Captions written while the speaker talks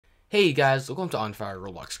Hey guys, welcome to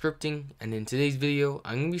OnFireRobloxScripting, and in today's video,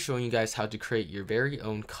 I'm going to be showing you guys how to create your very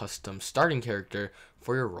own custom starting character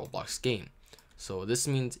for your Roblox game. So what this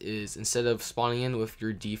means is instead of spawning in with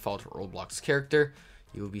your default Roblox character,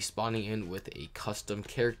 you will be spawning in with a custom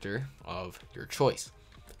character of your choice.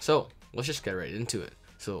 So let's just get right into it.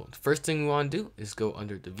 So the first thing we want to do is go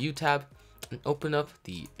under the View tab and open up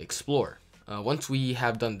the Explorer. Once we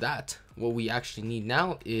have done that, what we actually need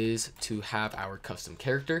now is to have our custom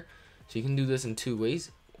character. So you can do this in two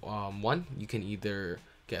ways. One, you can either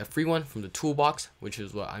get a free one from the toolbox, which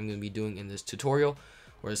is what I'm going to be doing in this tutorial,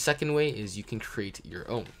 or the second way is you can create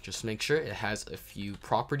your own. Just make sure it has a few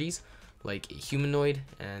properties like a humanoid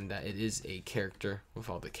and that it is a character with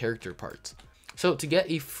all the character parts. So to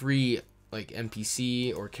get a free like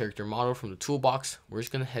NPC or character model from the toolbox, we're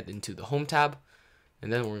just going to head into the Home tab,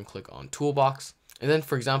 and then we're going to click on Toolbox. And then,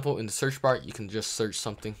 for example, in the search bar, you can just search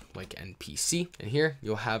something like NPC. And here,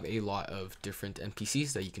 you'll have a lot of different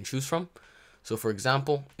NPCs that you can choose from. So, for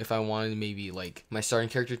example, if I wanted maybe like my starting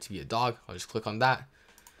character to be a dog, I'll just click on that,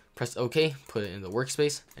 press OK, put it in the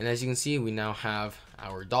workspace. And as you can see, we now have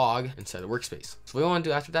our dog inside the workspace. So what we want to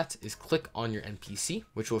do after that is click on your NPC,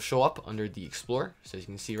 which will show up under the Explorer. So as you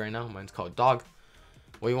can see right now, mine's called dog.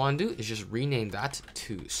 What you want to do is just rename that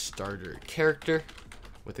to starter character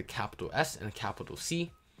with a capital S and a capital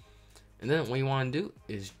C. And then what you want to do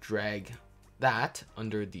is drag that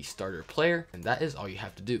under the starter player, and that is all you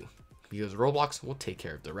have to do because Roblox will take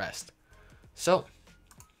care of the rest. So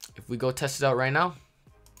if we go test it out right now,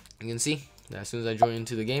 you can see that as soon as I join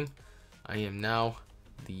into the game, I am now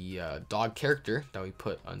the dog character that we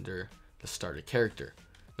put under the starter character.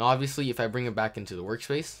 Now obviously if I bring it back into the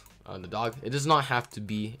workspace, the dog, it does not have to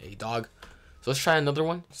be a dog. So let's try another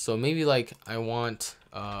one. So maybe like I want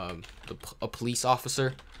a police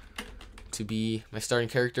officer to be my starting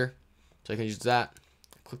character. So I can use that.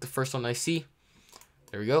 Click the first one I see.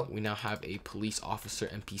 There we go. We now have a police officer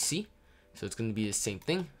NPC. So it's going to be the same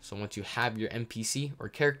thing. So once you have your NPC or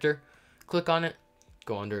character, click on it,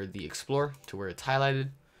 go under the Explorer to where it's highlighted,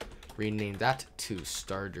 rename that to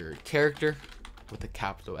starter character with a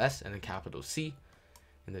capital S and a capital C,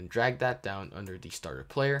 and then drag that down under the starter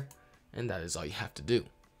player. And that is all you have to do.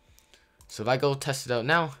 So if I go test it out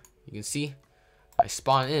now, you can see I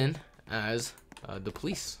spawn in as the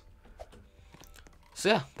police. So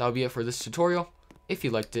yeah, that'll be it for this tutorial. If you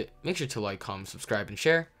liked it, make sure to like, comment, subscribe, and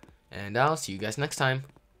share. And I'll see you guys next time.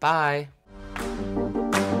 Bye.